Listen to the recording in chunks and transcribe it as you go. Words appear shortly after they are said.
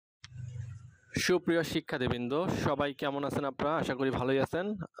সুপ্রিয় শিক্ষার্থীবৃন্দ, সবাই কেমন আছেন? আপনারা আশা করি ভালোই আছেন।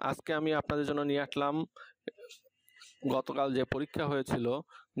 আজকে আমি আপনাদের জন্য নিয়ে আসলাম গতকাল যে পরীক্ষা হয়েছিল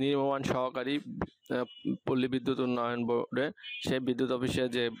নির্মমান সহকারী পল্লী বিদ্যুৎ উন্নয়ন বোর্ডে, সেই বিদ্যুৎ অফিসে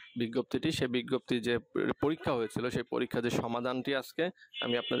যে বিজ্ঞপ্তিটি, সেই বিজ্ঞপ্তি যে পরীক্ষা হয়েছিল, সেই পরীক্ষার যে সমাধানটি আজকে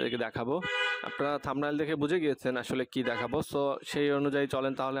আমি আপনাদেরকে দেখাবো। আপনারা থাম্বনেল দেখে বুঝে গিয়েছেন আসলে কি দেখাবো, সো সেই অনুযায়ী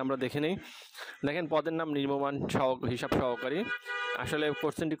চলেন তাহলে আমরা দেখে নিই। দেখেন, পদের নাম নির্মমান হিসাব সহকারী। আসলে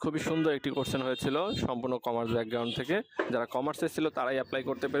কোশ্চেনটি খুবই সুন্দর একটি কোশ্চেন হয়েছিল, সম্পূর্ণ কমার্স ব্যাকগ্রাউন্ড থেকে। যারা কমার্সে ছিল তারাই অ্যাপ্লাই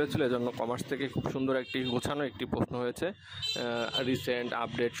করতে পেরেছিল, এজন্য কমার্স থেকে খুব সুন্দর একটি গোছানো একটি প্রশ্ন হয়েছে। রিসেন্ট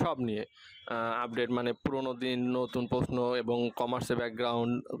আপডেট সব নিয়ে, আপডেট মানে পুরোনো দিন, নতুন প্রশ্ন এবং কমার্সের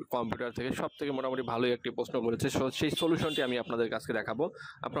ব্যাকগ্রাউন্ড, কম্পিউটার থেকে সব থেকে মোটামুটি ভালোই একটি প্রশ্ন করেছে। সেই সলিউশনটি আমি আপনাদের কাছে দেখাবো।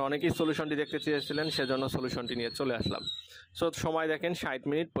 আপনারা অনেকেই সলিউশনটি দেখতে চেয়েছিলেন, সেজন্য সলিউশনটি নিয়ে চলে আসলাম। সো সময় দেখেন 60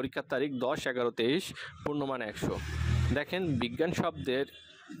 মিনিট, পরীক্ষার তারিখ 10-11-23, পূর্ণমান 100। দেখেন, বিজ্ঞান শব্দের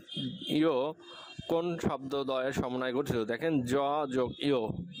ইয় কোন শব্দদ্বয়ের সমন্বয় গঠিত? দেখেন, জ যোগ ইয়,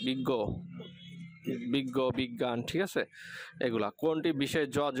 বিজ্ঞ, বিজ্ঞান, ঠিক আছে। এগুলা কোনটি বিশেষ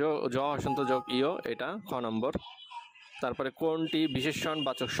জ হসন্ত যোগ ইয়, এটা খ নম্বর। তারপরে কোনটি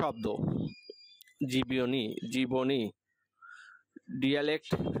বিশেষণবাচক শব্দ? জীবনী।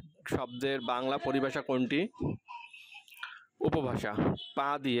 ডিয়ালেক্ট শব্দের বাংলা পরিভাষা কোনটি? উপভাষা। পা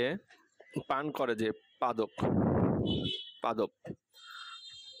দিয়ে পান করে যে, পাদপ।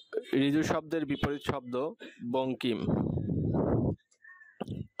 ঋজু শব্দের বিপরীত শব্দ বঙ্কিম।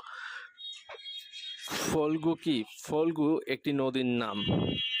 ফল্গু কি? ফল্গু একটি নদীর নাম।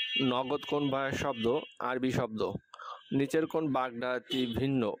 নগদ কোন ভাষার শব্দ? আরবি শব্দ। নিচের কোন বাগধারাটি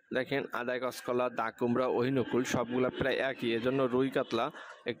ভিন্ন? দেখেন, আদায় কাঁচকলা, দা কুমড়া, অহিনুকুল সবগুলা প্রায় একই, এজন্য রুই কাতলা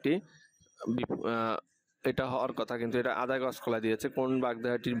একটি এটা হওয়ার কথা, কিন্তু এটা আদায় কাঁচকলা দিয়েছে। কোন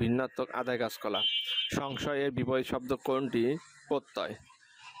বাগধারাটির ভিন্নাত্মক? আদায় কাঁচকলা। সংশয়ের বিপরীত শব্দ কোনটি? প্রত্যয়।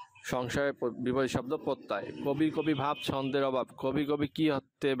 সংশয়ের বিপরীত শব্দ প্রত্যয়। কবি ভাব ছন্দের অভাব কবি কি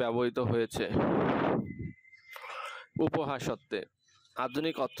অর্থে ব্যবহৃত হয়েছে? উপহাস অর্থে।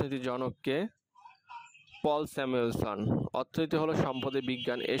 আধুনিক অর্থনীতির জনককে? পল স্যামুয়েলসন। অর্থনীতি হলো সম্পদের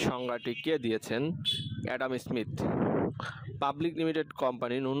বিজ্ঞান, এই সংজ্ঞাটি কে দিয়েছেন? Adam Smith. পাবলিক লিমিটেড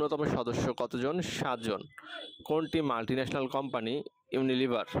কোম্পানির ন্যূনতম সদস্য কতজন? 7 জন। কোনটি মাল্টিন্যাশনাল কোম্পানি?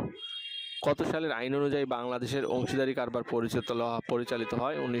 ইউনিলিভার। কত সালের আইন অনুযায়ী বাংলাদেশের অংশীদারি কারবার পরিচালিত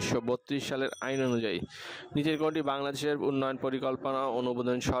হয়? 1932 সালের আইন অনুযায়ী। নিচের কোনটি বাংলাদেশের উন্নয়ন পরিকল্পনা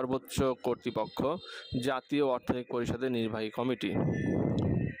অনুমোদন সর্বোচ্চ কর্তৃপক্ষ? জাতীয় অর্থনৈতিক পরিষদের নির্বাহী কমিটি।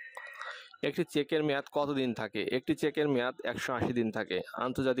 একটি চেকের মেয়াদ কতদিন থাকে? একটি চেকের মেয়াদ 180 দিন থাকে।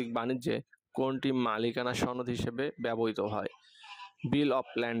 আন্তর্জাতিক বাণিজ্যে কোনটি মালিকানা সনদ হিসেবে ব্যবহৃত হয়? বিল অফ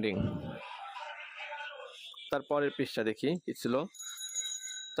ল্যান্ডিং। তারপরের পৃষ্ঠা দেখি কি ছিল।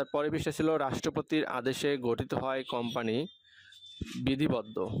 তারপরের পৃষ্ঠা ছিল রাষ্ট্রপতির আদেশে গঠিত হয় কোম্পানি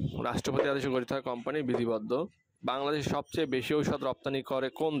বিধিবদ্ধ। রাষ্ট্রপতির আদেশে গঠিত হয় কোম্পানি বিধিবদ্ধ। বাংলাদেশ সবচেয়ে বেশি ঔষধ রপ্তানি করে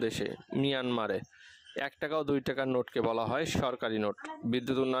কোন দেশে? মিয়ানমারে। 1 টাকা ও 2 টাকার নোটকে বলা হয় সরকারি নোট।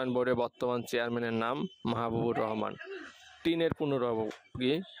 বিদ্যুৎ উন্নয়ন বোর্ডের বর্তমান চেয়ারম্যানের নাম? মাহবুবুর রহমান। টিনের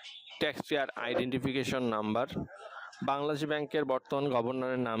পুনরাবৃত্তি। Tax payer identification number. Bangladesh ব্যাংকের বর্তমান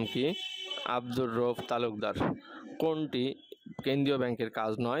গভর্নরের নাম কি? আব্দুর রউফ তালুকদার। কোনটি কেন্দ্রীয় ব্যাংকের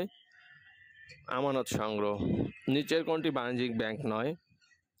কাজ নয়? আমানত সংগ্রহ। নিচের কোনটি বাণিজ্যিক ব্যাংক নয়?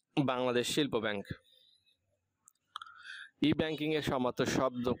 বাংলাদেশ শিল্প ব্যাংক। ই ব্যাংকিং এর সমার্থক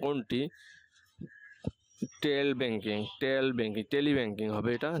শব্দ কোনটি? টেলিব্যাংকিং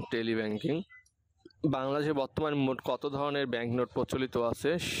হবে এটা, টেলিব্যাংকিং। বাংলাদেশে বর্তমানে মোট কত ধরনের ব্যাংকনোট প্রচলিত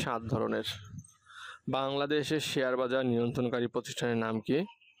আছে? 7 ধরনের। বাংলাদেশের শেয়ার বাজার নিয়ন্ত্রণকারী প্রতিষ্ঠানের নাম কি?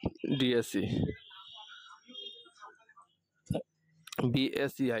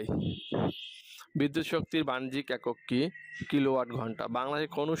 বিএসইআই। বিদ্যুৎ শক্তির বাণিজ্যিক একক কি? কিলোওয়াট ঘন্টা। বাংলাদেশে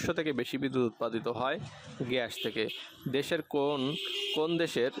কোন উৎস থেকে বেশি বিদ্যুৎ উৎপাদিত হয়? গ্যাস থেকে। দেশের কোন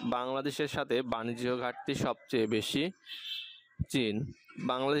দেশের বাংলাদেশের সাথে বাণিজ্য ঘাটতি সবচেয়ে বেশি? চীন।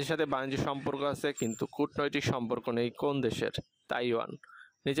 বাংলাদেশের সাথে বাণিজ্য সম্পর্ক আছে কিন্তু কূটনৈতিক সম্পর্ক নেই কোন দেশের? তাইওয়ান।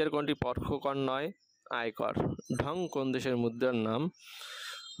 নিচের কোনটি পরোক্ষ কর নয়? আয়কর। ঢং কোন দেশের মুদ্রার নাম?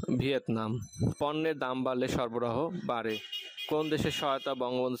 ভিয়েতনাম। পণ্যের দাম বাড়লে সরবরাহ বাড়ে। কোন দেশের সহায়তা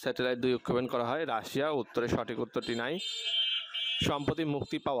বঙ্গবন্ধু স্যাটেলাইট 2 উৎক্ষেপণ করা হয়? রাশিয়া। উত্তরে সঠিক উত্তরটি নাই। সম্প্রতি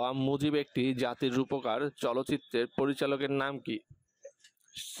মুক্তি পাওয়া মুজিব একটি জাতির রূপকার চলচ্চিত্রের পরিচালকের নাম কি?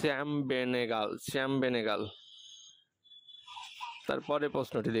 শ্যাম বেনেগাল। তারপরে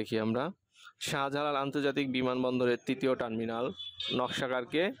প্রশ্নটি দেখি আমরা। শাহজালাল আন্তর্জাতিক বিমানবন্দরের 3য় টার্মিনাল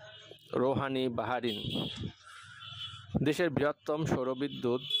নকশাকারকে? রোহানি বাহারিন। দেশের বৃহত্তম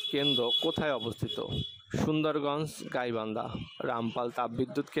সৌরবিদ্যুৎ কেন্দ্র কোথায় অবস্থিত? সুন্দরগঞ্জ, গাইবান্ধা। রামপাল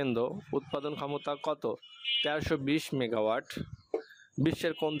তাপবিদ্যুৎ কেন্দ্র উৎপাদন ক্ষমতা কত? 1320 মেগাওয়াট।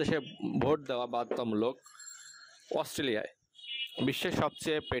 বিশ্বের কোন দেশে ভোট দেওয়া বাধ্যতামূলক? অস্ট্রেলিয়ায়। বিশ্বের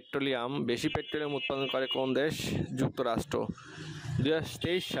সবচেয়ে বেশি পেট্রোলিয়াম উৎপাদন করে কোন দেশ? যুক্তরাষ্ট্র।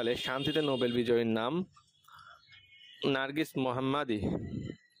 2023 সালে শান্তিতে নোবেল বিজয়ীর নাম? নার্গিস মোহাম্মদী।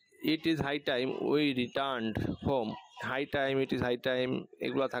 It is high time we returned home. High time, it is high time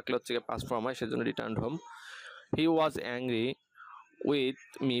এগুলো থাকলে হচ্ছে পাস্ট ফর্ম হয়, সেজন্য returned home. He was angry with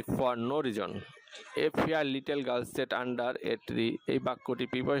me for no reason. A fair little girl said under a tree. এই বাক্যটি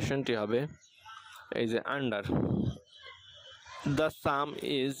প্রিপারেশনটি হবে এই যে under. The sum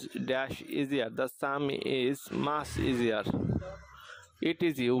is dash easier. The sum is much easier. It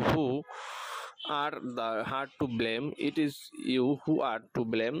is you who are the hard to blame. It is you who are to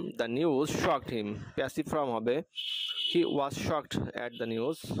blame. The news shocked him. Passive form হবে he was shocked at the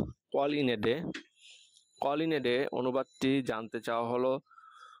news. Call in a day. Call in a day অনুবাদটি জানতে চাওয়া হলো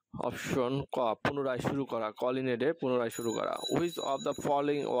option ক, পুনরায় শুরু করা। Call in a day পুনরায় শুরু করা। Which of the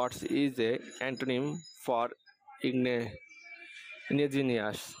following words is a antonym for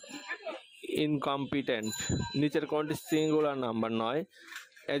ingenious? Incompetent। নিচের কোনটি সিঙ্গুলার নাম্বার নয়?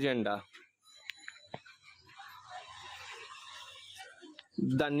 Agenda.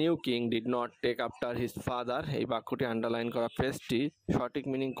 The new king did not take after his father। এই বাক্যটি আন্ডারলাইন করা ফ্রেজটি সঠিক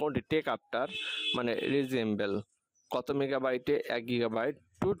মিনিং কোনটি? টেক আফটার মানে রিজেম্বল। কত মেগাবাইটে? 1 gigabyte.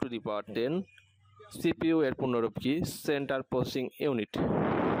 2 to the power 10। CPU এর পূর্ণরূপ কি? Centre processing unit.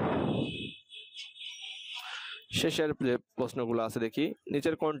 শেষের যে প্রশ্নগুলো আছে দেখি।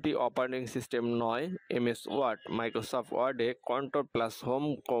 নিচের কোনটি অপারেটিং সিস্টেম নয়? MS word. মাইক্রোসফট ওয়ার্ডে control plus home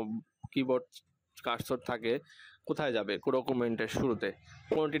keyboard cursor থাকে, কোথায় যাবে? ডকুমেন্টের শুরুতে।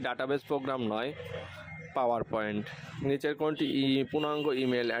 কোনটি ডাটাবেস প্রোগ্রাম নয়? Power point. নিচের কোনটি পূর্ণাঙ্গ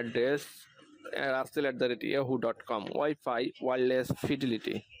email address? russell@yahoo.com। Wifi wireless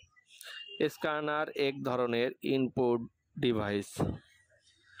fidelity. Scanner এক ধরনের ইনপুট ডিভাইস।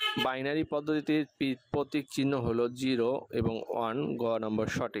 বাইনারি পদ্ধতির প্রতীক চিহ্ন হলো 0 এবং 1। গ নম্বর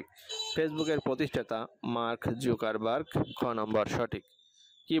সঠিক। ফেসবুকের প্রতিষ্ঠাতা মার্ক জুকারবার্গ। খ নম্বর সঠিক।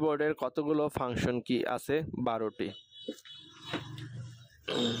 কিবোর্ডের কতগুলো ফাংশন কি আছে? 12টি।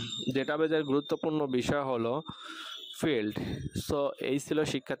 ডেটাবেজের গুরুত্বপূর্ণ বিষয় হলো ফিল্ড। সো এই ছিল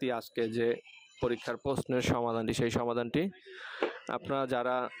শিক্ষার্থী আজকে যে পরীক্ষার প্রশ্নের সমাধানটি, সেই সমাধানটি। আপনারা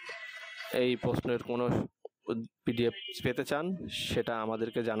যারা এই প্রশ্নের কোনো পিডিএফ পেতে চান সেটা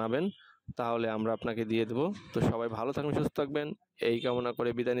আমাদেরকে জানাবেন, তাহলে আমরা আপনাকে দিয়ে দেব। তো সবাই ভালো থাকবেন, সুস্থ থাকবেন এই কামনা করে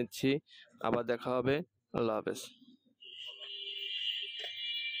বিদায় নিচ্ছি। আবার দেখা হবে। আল্লাহ হাফেজ।